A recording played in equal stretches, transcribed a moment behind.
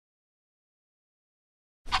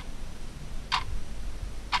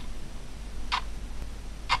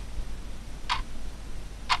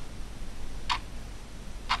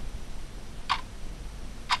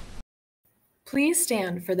Please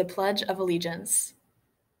stand for the Pledge of Allegiance.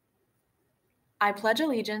 I pledge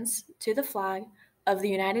allegiance to the flag of the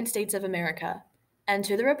United States of America and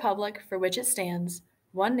to the republic for which it stands,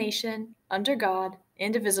 one nation, under God,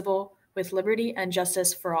 indivisible, with liberty and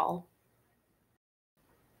justice for all.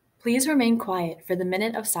 Please remain quiet for the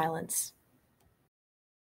minute of silence.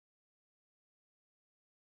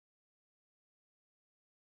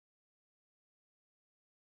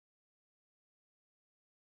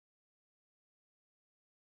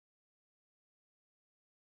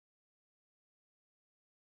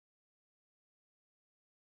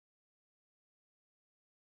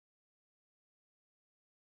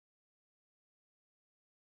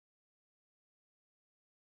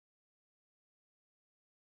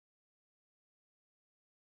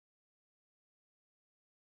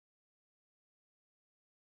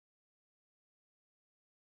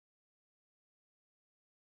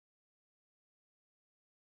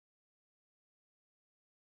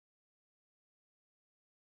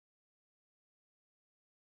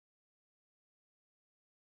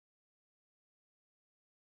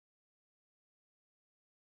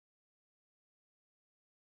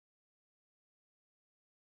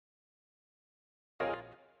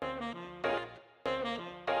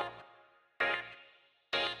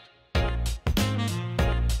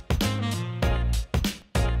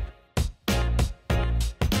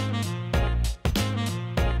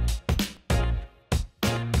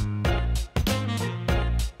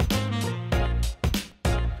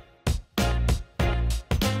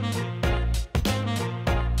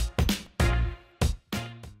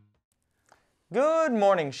 Good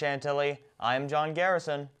morning, Chantilly. I'm John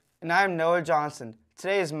Garrison. And I'm Noah Johnson.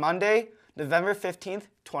 Today is Monday, November 15th,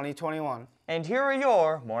 2021. And here are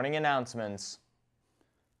your morning announcements.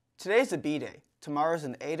 Today's a B-Day. Tomorrow's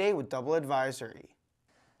an A-Day with double advisory.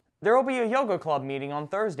 There will be a yoga club meeting on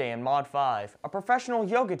Thursday in Mod 5. A professional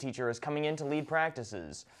yoga teacher is coming in to lead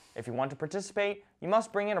practices. If you want to participate, you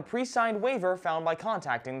must bring in a pre-signed waiver found by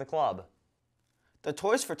contacting the club. The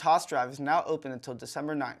Toys for Tots drive is now open until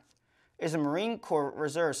December 9th. It is a Marine Corps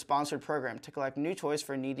Reserve-sponsored program to collect new toys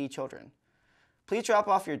for needy children. Please drop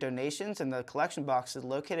off your donations in the collection boxes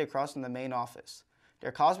located across from the main office.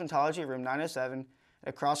 They're Cosmetology Room 907 and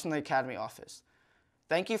across from the Academy office.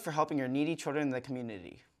 Thank you for helping your needy children in the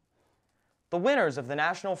community. The winners of the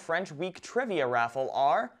National French Week Trivia Raffle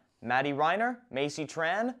are Maddie Reiner, Macy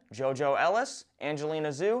Tran, Jojo Ellis, Angelina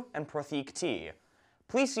Zhu, and Pratik T.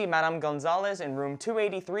 Please see Madame Gonzalez in room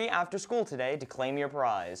 283 after school today to claim your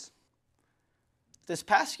prize. This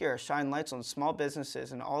past year shined lights on small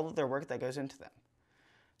businesses and all of their work that goes into them.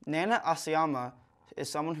 Nana Asayama is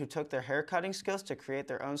someone who took their haircutting skills to create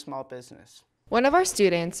their own small business. One of our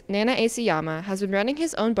students, Nana Asayama, has been running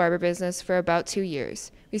his own barber business for about 2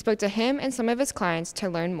 years. We spoke to him and some of his clients to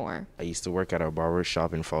learn more. I used to work at a barber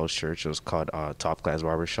shop in Falls Church. It was called Top Class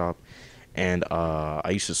Barber Shop. And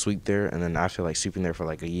I used to sweep there, and then after sweeping there for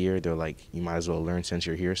a year, they were like, you might as well learn since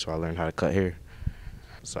you're here, so I learned how to cut hair.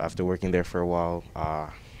 So after working there for a while,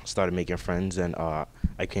 started making friends, and I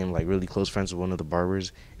became really close friends with one of the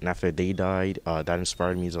barbers. And after they died, that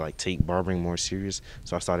inspired me to take barbering more serious.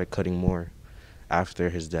 So I started cutting more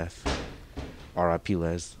after his death. R.I.P.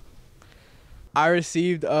 Les. I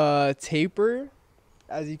received a taper,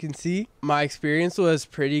 as you can see. My experience was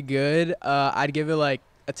pretty good. I'd give it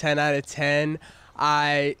a 10 out of 10.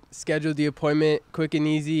 I scheduled the appointment quick and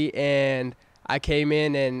easy, and I came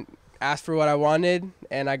in and asked for what I wanted,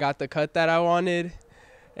 and I got the cut that I wanted,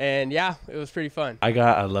 and yeah, it was pretty fun. I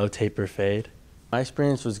got a low taper fade. My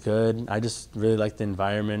experience was good. I just really liked the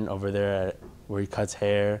environment over there where he cuts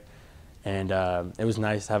hair, and it was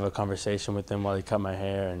nice to have a conversation with him while he cut my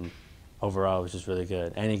hair, and overall it was just really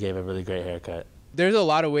good, and he gave a really great haircut. There's a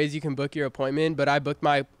lot of ways you can book your appointment, but I booked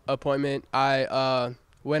my appointment. I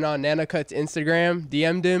went on Nana Cut's Instagram,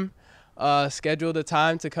 DM'd him, scheduled a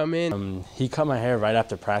time to come in. He cut my hair right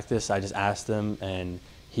after practice. I just asked him, and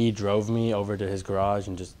he drove me over to his garage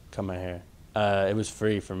and just cut my hair. It was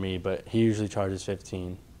free for me, but he usually charges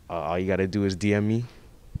 $15. All you gotta do is DM me,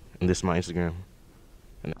 and this is my Instagram.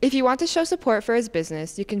 If you want to show support for his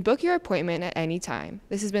business, you can book your appointment at any time.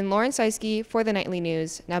 This has been Lauren Seiske for the Nightly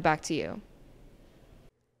News. Now back to you.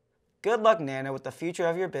 Good luck, Nana, with the future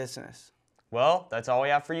of your business. Well, that's all we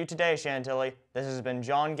have for you today, Chantilly. This has been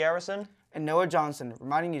John Garrison and Noah Johnson,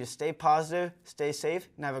 reminding you to stay positive, stay safe,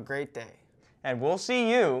 and have a great day. And we'll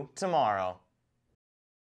see you tomorrow.